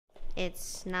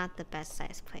It's not the best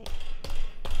size plate.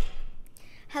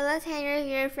 Hello Tanya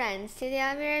reviewer friends. Today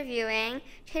I'll be reviewing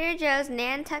Trader Joe's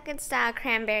Nantucket style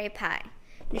cranberry pie.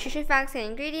 Nutrition facts and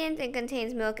ingredients: it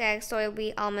contains milk, egg, soy,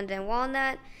 wheat, almond, and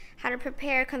walnut. How to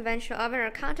prepare: conventional oven or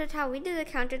countertop. We did the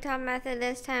countertop method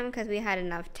this time because we had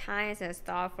enough time to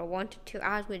install for 1 to 2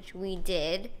 hours, which we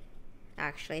did.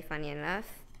 Actually, funny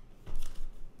enough.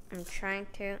 I'm trying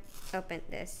to open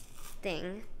this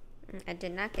thing. I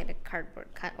did not get a cardboard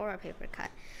cut or a paper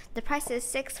cut. The price is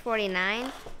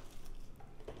 $6.49.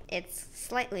 It's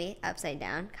slightly upside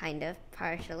down, kind of,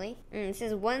 partially. It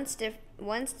says once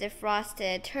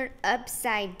defrosted, turn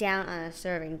upside down on a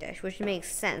serving dish, which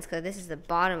makes sense because this is the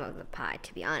bottom of the pie.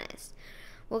 To be honest,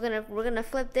 we're gonna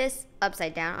flip this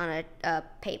upside down on a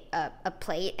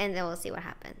plate, and then we'll see what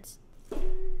happens.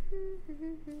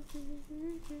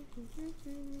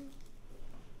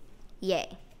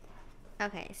 Yay.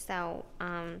 Okay, so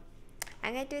I'm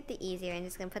gonna do it the easy way. I'm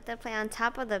just gonna put the plate on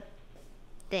top of the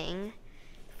thing,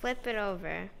 flip it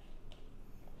over.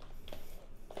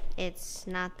 It's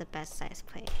not the best size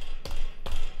plate.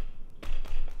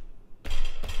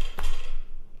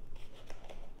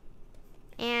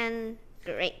 And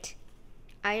great.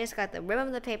 I just got the rim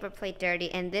of the paper plate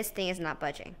dirty, and this thing is not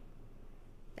budging.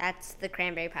 That's the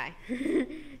cranberry pie,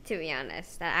 to be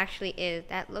honest.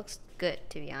 That looks good,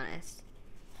 to be honest.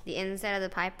 The inside of the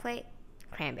pie plate,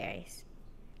 cranberries.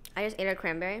 I just ate a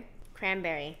cranberry.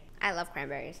 Cranberry. I love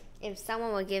cranberries. If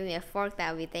someone would give me a fork, that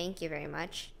would be thank you very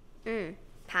much.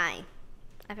 Pie.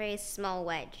 A very small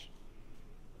wedge.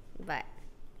 But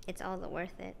it's all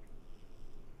worth it.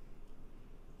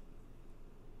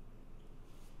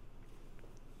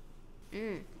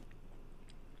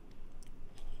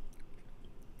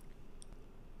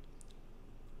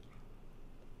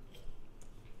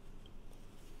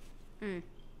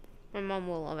 My mom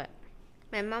will love it.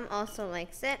 My mom also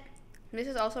likes it. This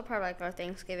is also part of like our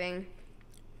Thanksgiving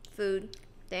food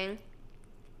thing.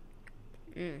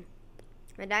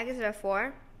 My dad gives it a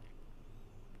 4.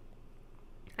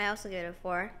 I also give it a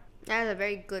 4. That is a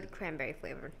very good cranberry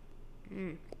flavor.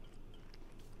 And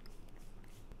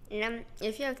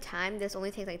if you have time, this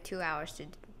only takes like 2 hours to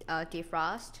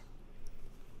defrost.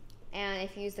 And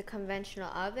if you use the conventional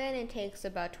oven, it takes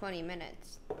about 20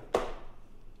 minutes.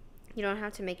 You don't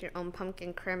have to make your own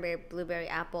pumpkin, cranberry, blueberry,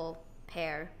 apple,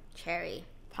 pear, cherry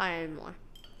pie anymore.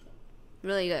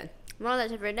 Really good. Well,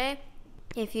 that's it for today.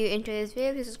 If you enjoyed this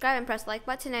video, please subscribe and press the like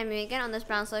button. And meet me again on this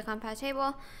brown silicone pie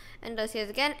table. And I'll see you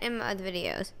again in my other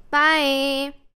videos. Bye!